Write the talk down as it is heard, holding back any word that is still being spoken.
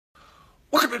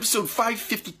Welcome to episode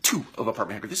 552 of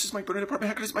Apartment Hacker. This is Mike Burnett, Apartment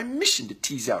Hacker. It is my mission to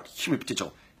tease out human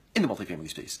potential in the multifamily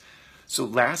space. So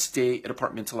last day at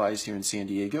Apartmentalize here in San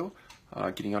Diego,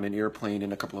 getting on an airplane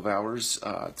in a couple of hours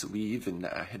to leave and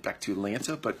head back to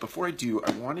Atlanta. But before I do,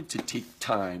 I wanted to take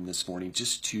time this morning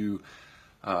just to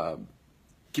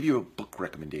give you a book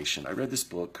recommendation. I read this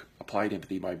book, Applied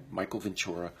Empathy by Michael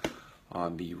Ventura,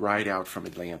 on the ride out from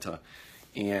Atlanta.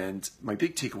 And my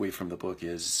big takeaway from the book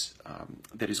is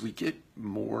that as we get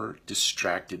more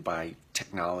distracted by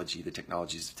technology, the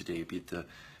technologies of today, be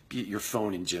it your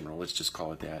phone in general, let's just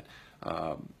call it that,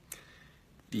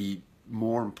 the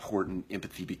more important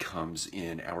empathy becomes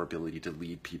in our ability to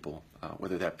lead people,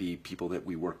 whether that be people that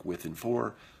we work with and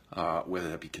for, whether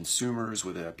that be consumers,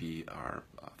 whether that be our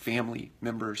family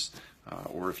members,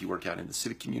 or if you work out in the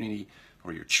civic community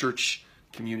or your church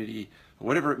community,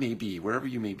 whatever it may be, wherever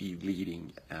you may be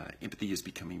leading, empathy is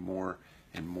becoming more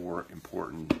and more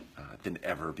important than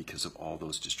ever because of all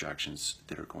those distractions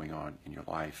that are going on in your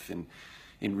life.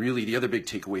 And really, the other big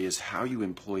takeaway is how you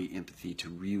employ empathy to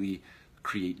really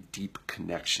create deep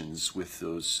connections with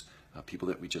those people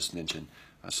that we just mentioned,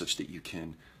 such that you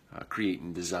can create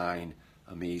and design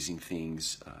amazing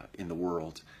things in the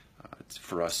world.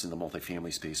 For us in the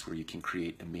multifamily space, where you can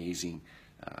create amazing,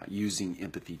 using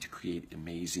empathy to create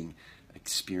amazing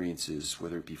experiences,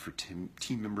 whether it be for team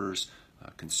members,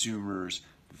 consumers,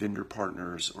 vendor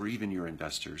partners, or even your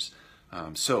investors.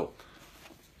 So,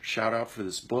 shout out for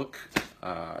this book.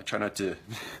 I try not to,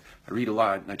 I read a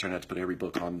lot, and I try not to put every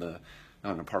book on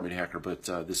Apartment Hacker, but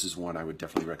this is one I would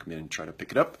definitely recommend. Try to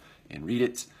pick it up and read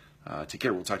it. Take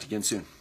care. We'll talk to you again soon.